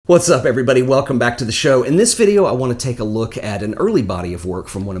What's up, everybody? Welcome back to the show. In this video, I want to take a look at an early body of work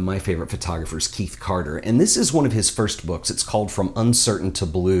from one of my favorite photographers, Keith Carter. And this is one of his first books. It's called From Uncertain to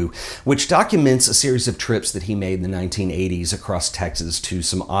Blue, which documents a series of trips that he made in the 1980s across Texas to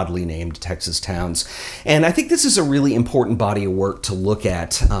some oddly named Texas towns. And I think this is a really important body of work to look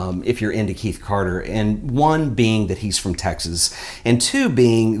at if you're into Keith Carter. And one being that he's from Texas, and two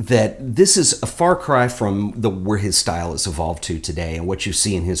being that this is a far cry from where his style has evolved to today. And what you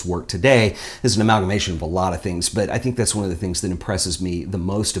see in his work today is an amalgamation of a lot of things, but I think that's one of the things that impresses me the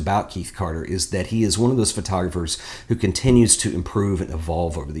most about Keith Carter is that he is one of those photographers who continues to improve and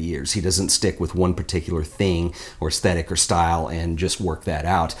evolve over the years. He doesn't stick with one particular thing or aesthetic or style and just work that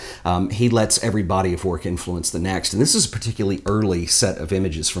out. He lets every body of work influence the next, and this is a particularly early set of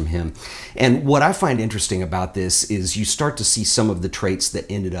images from him. And what I find interesting about this is you start to see some of the traits that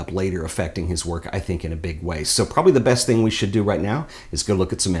ended up later affecting his work, I think, in a big way. So probably the best thing we should do right now is go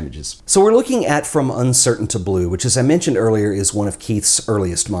look at some images. So we're looking at From Uncertain to Blue, which, as I mentioned earlier, is one of Keith's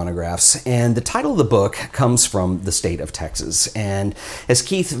earliest monographs. And the title of the book comes from the state of Texas. And as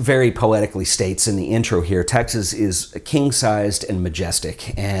Keith very poetically states in the intro here, Texas is king-sized and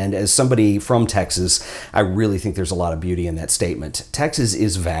majestic. And as somebody from Texas, I really think there's a lot of beauty in that statement. Texas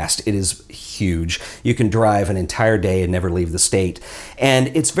is vast. It is huge. You can drive an entire day and never leave the state. And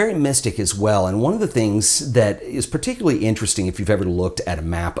it's very mystic as well. And one of the things that is particularly interesting if you've ever looked at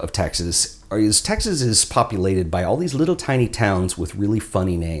a map of Texas is populated by all these little tiny towns with really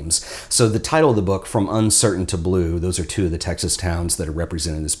funny names. So the title of the book, From Uncertain to Blue, those are two of the Texas towns that are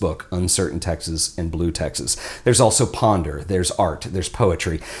represented in this book, Uncertain Texas and Blue Texas. There's also Ponder, there's Art, there's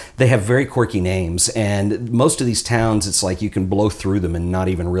Poetry. They have very quirky names, and most of these towns, it's like you can blow through them and not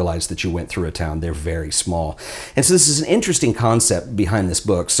even realize that you went through a town. They're very small. And so this is an interesting concept behind this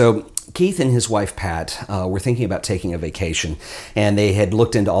book. So Keith and his wife, Pat, were thinking about taking a vacation, and they had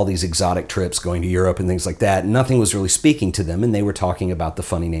looked into all these exotic trips, going to Europe and things like that. Nothing was really speaking to them, and they were talking about the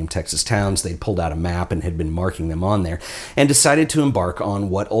funny name Texas towns. They'd pulled out a map and had been marking them on there, and decided to embark on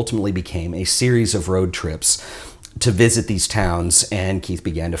what ultimately became a series of road trips to visit these towns, and Keith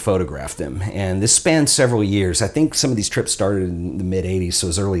began to photograph them. And this spanned several years. I think some of these trips started in the mid-'80s, so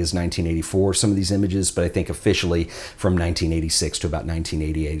as early as 1984, some of these images, but I think officially from 1986 to about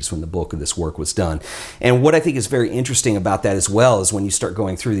 1988 is when the bulk of this work was done. And what I think is very interesting about that as well is when you start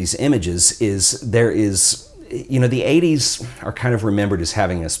going through these images is there is, you know, the 80s are kind of remembered as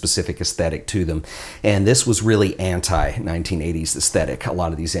having a specific aesthetic to them. And this was really anti-1980s aesthetic, a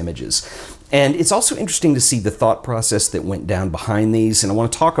lot of these images. And it's also interesting to see the thought process that went down behind these, and I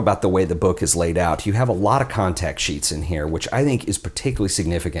want to talk about the way the book is laid out. You have a lot of contact sheets in here, which I think is particularly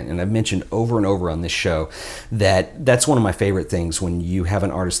significant, and I've mentioned over and over on this show that that's one of my favorite things when you have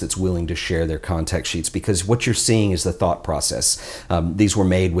an artist that's willing to share their contact sheets, because what you're seeing is the thought process. These were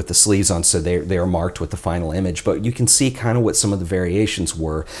made with the sleeves on, so they are marked with the final image, but you can see kind of what some of the variations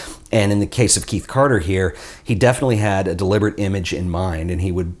were. And in the case of Keith Carter here, he definitely had a deliberate image in mind, and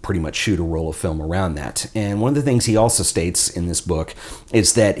he would pretty much shoot a roll of film around that. And one of the things he also states in this book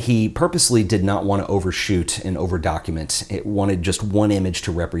is that he purposely did not want to overshoot and overdocument. It wanted just one image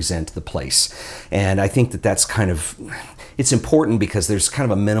to represent the place. And I think that that's kind of, it's important because there's kind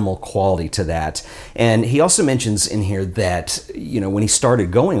of a minimal quality to that. And he also mentions in here that, you know, when he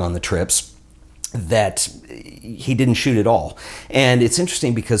started going on the trips, that he didn't shoot at all. And it's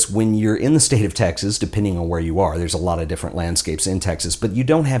interesting because when you're in the state of Texas, depending on where you are, there's a lot of different landscapes in Texas, but you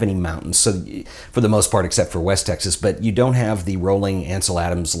don't have any mountains, so for the most part, except for West Texas, but you don't have the rolling Ansel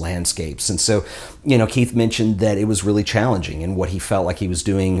Adams landscapes. And so, you know, Keith mentioned that it was really challenging, and what he felt like he was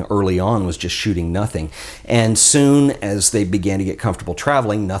doing early on was just shooting nothing. And soon as they began to get comfortable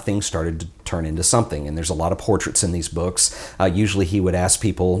traveling, nothing started to turn into something. And there's a lot of portraits in these books. Usually he would ask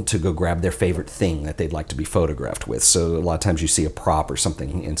people to go grab their favorite thing that they'd like to be photographed with. So a lot of times you see a prop or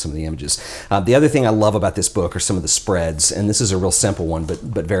something in some of the images. The other thing I love about this book are some of the spreads, and this is a real simple one, but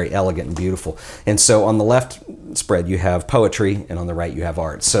very elegant and beautiful. And so on the left spread you have Poetry, and on the right you have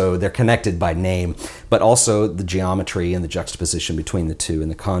Art. So they're connected by name, but also the geometry and the juxtaposition between the two and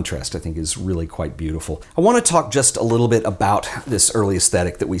the contrast I think is really quite beautiful. I want to talk just a little bit about this early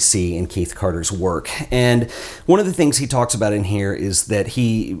aesthetic that we see in Keith Carter's work. And one of the things he talks about in here is that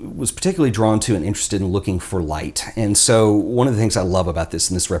he was particularly drawn to and interested in looking for light. And so one of the things I love about this,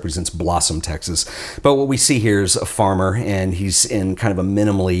 and this represents Blossom, Texas, but what we see here is a farmer, and he's in kind of a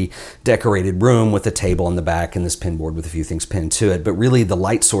minimally decorated room with a table in the back and this pinboard with a few things pinned to it. But really the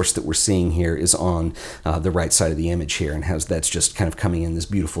light source that we're seeing here is on the right side of the image here, and that's just kind of coming in this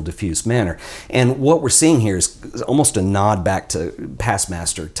beautiful diffused manner. And what we're seeing here is almost a nod back to past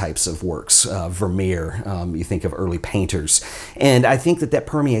master types of work. works, Vermeer, you think of early painters. And I think that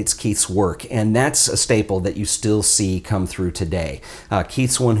permeates Keith's work, and that's a staple that you still see come through today.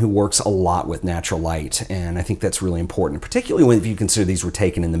 Keith's one who works a lot with natural light, and I think that's really important, particularly if you consider these were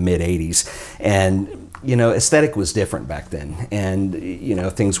taken in the mid-'80s. And aesthetic was different back then, and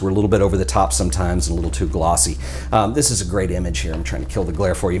things were a little bit over the top sometimes and a little too glossy. This is a great image here. I'm trying to kill the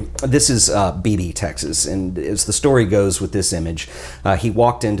glare for you. This is Beebe, Texas, and as the story goes with this image, he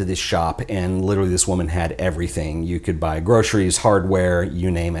walked into this shop and literally this woman had everything. You could buy groceries, hardware, you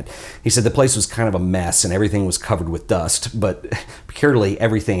name it. He said the place was kind of a mess and everything was covered with dust, but purely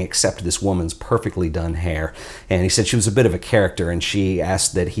everything except this woman's perfectly done hair. And he said she was a bit of a character, and she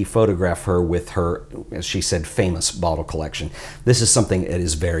asked that he photograph her with her, as she said, famous bottle collection. This is something that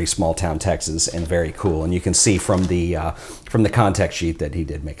is very small town Texas and very cool. And you can see from the contact sheet that he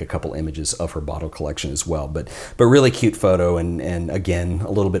did make a couple images of her bottle collection as well. But really cute photo, and again,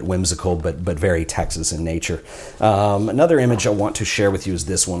 a little bit whimsical, but very Texas in nature. Another image I want to share with you is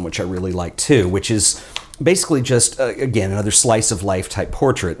this one, which I really like too, which is basically just, again, another slice of life type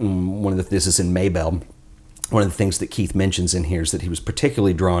portrait. And this is in Maybell. One of the things that Keith mentions in here is that he was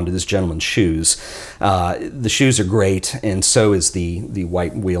particularly drawn to this gentleman's shoes. The shoes are great, and so is the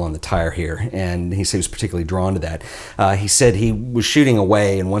white wheel on the tire here. And he said he was particularly drawn to that. He said he was shooting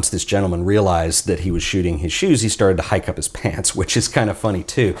away, and once this gentleman realized that he was shooting his shoes, he started to hike up his pants, which is kind of funny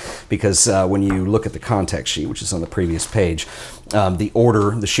too, because when you look at the context sheet, which is on the previous page,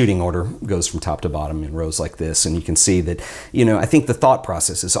 the shooting order goes from top to bottom in rows like this, and you can see that, I think the thought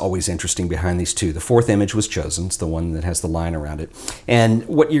process is always interesting behind these two. The fourth image was chosen. It's the one that has the line around it. And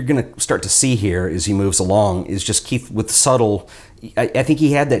what you're going to start to see here as he moves along is just Keith with subtle, I think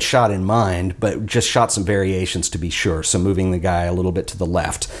he had that shot in mind, but just shot some variations to be sure. So moving the guy a little bit to the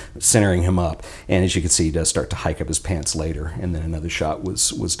left, centering him up. And as you can see, he does start to hike up his pants later. And then another shot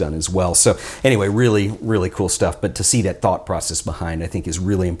was done as well. So anyway, really, really cool stuff. But to see that thought process behind, I think is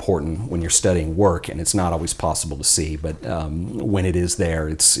really important when you're studying work. And it's not always possible to see, but when it is there,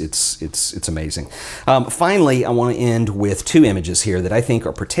 it's amazing. Finally, I want to end with two images here that I think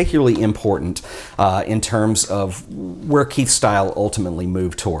are particularly important in terms of where Keith's style ultimately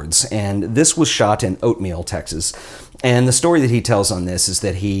moved towards. And this was shot in Oatmeal, Texas. And the story that he tells on this is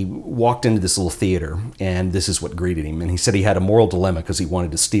that he walked into this little theater, and this is what greeted him. And he said he had a moral dilemma because he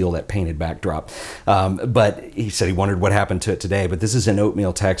wanted to steal that painted backdrop. But he said he wondered what happened to it today. But this is in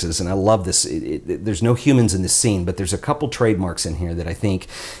Oatmeal, Texas, and I love this. There's no humans in this scene, but there's a couple trademarks in here that I think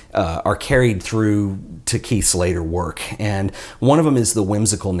are carried through to Keith's later work. And one of them is the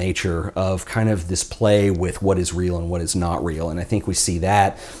whimsical nature of kind of this play with what is real and what is not real. And I think we see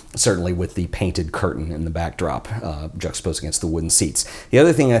that certainly with the painted curtain in the backdrop, juxtaposed against the wooden seats. The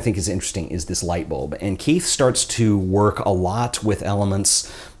other thing I think is interesting is this light bulb. And Keith starts to work a lot with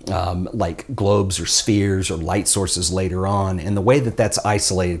elements like globes or spheres or light sources later on, and the way that that's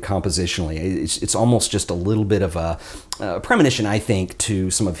isolated compositionally, it's almost just a little bit of a premonition, I think, to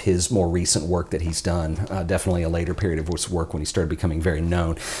some of his more recent work that he's done, definitely a later period of his work when he started becoming very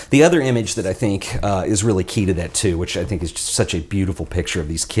known. The other image that I think is really key to that too, which I think is just such a beautiful picture of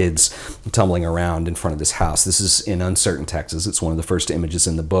these kids tumbling around in front of this house. This is in Uncertain, Texas. It's one of the first images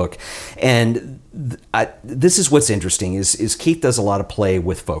in the book, and this is what's interesting is Keith does a lot of play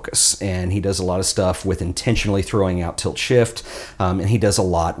with focus, and he does a lot of stuff with intentionally throwing out tilt shift, and he does a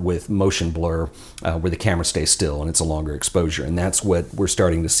lot with motion blur where the camera stays still and it's a longer exposure, and that's what we're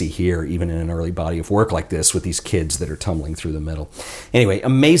starting to see here even in an early body of work like this with these kids that are tumbling through the middle. Anyway,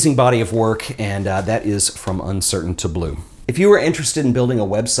 amazing body of work, and that is From Uncertain to Blue. If you are interested in building a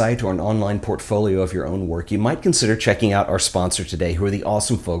website or an online portfolio of your own work, you might consider checking out our sponsor today, who are the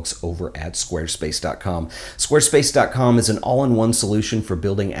awesome folks over at Squarespace.com. Squarespace.com is an all-in-one solution for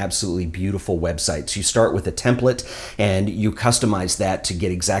building absolutely beautiful websites. You start with a template and you customize that to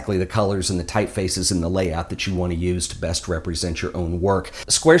get exactly the colors and the typefaces and the layout that you want to use to best represent your own work.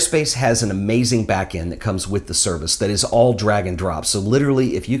 Squarespace has an amazing backend that comes with the service that is all drag and drop. So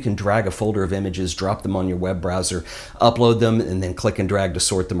literally, if you can drag a folder of images, drop them on your web browser, upload them, and then click and drag to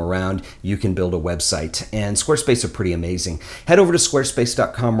sort them around, you can build a website. And Squarespace are pretty amazing. Head over to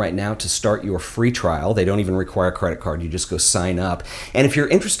squarespace.com right now to start your free trial. They don't even require a credit card. You just go sign up. And if you're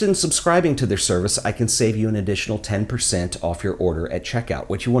interested in subscribing to their service, I can save you an additional 10% off your order at checkout.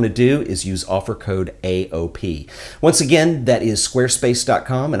 What you want to do is use offer code AOP. Once again, that is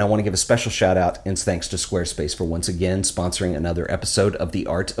squarespace.com, and I want to give a special shout out and thanks to Squarespace for once again sponsoring another episode of The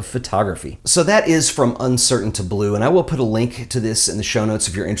Art of Photography. So that is From Uncertain to Blue, and I will put a link to this in the show notes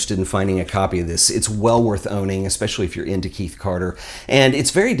if you're interested in finding a copy of this. It's well worth owning, especially if you're into Keith Carter. And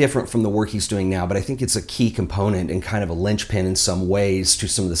it's very different from the work he's doing now, but I think it's a key component and kind of a linchpin in some ways to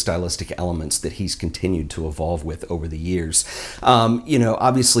some of the stylistic elements that he's continued to evolve with over the years. You know,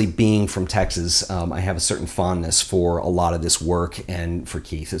 obviously being from Texas, I have a certain fondness for a lot of this work and for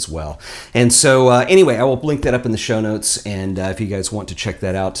Keith as well. And so anyway, I will link that up in the show notes, and if you guys want to check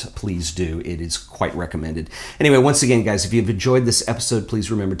that out, please do. It is quite recommended. Anyway, once again, guys, if you've enjoyed this episode,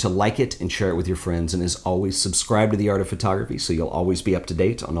 please remember to like it and share it with your friends, and as always, subscribe to The Art of Photography so you'll always be up to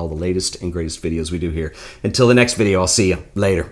date on all the latest and greatest videos we do here. Until the next video, I'll see you later.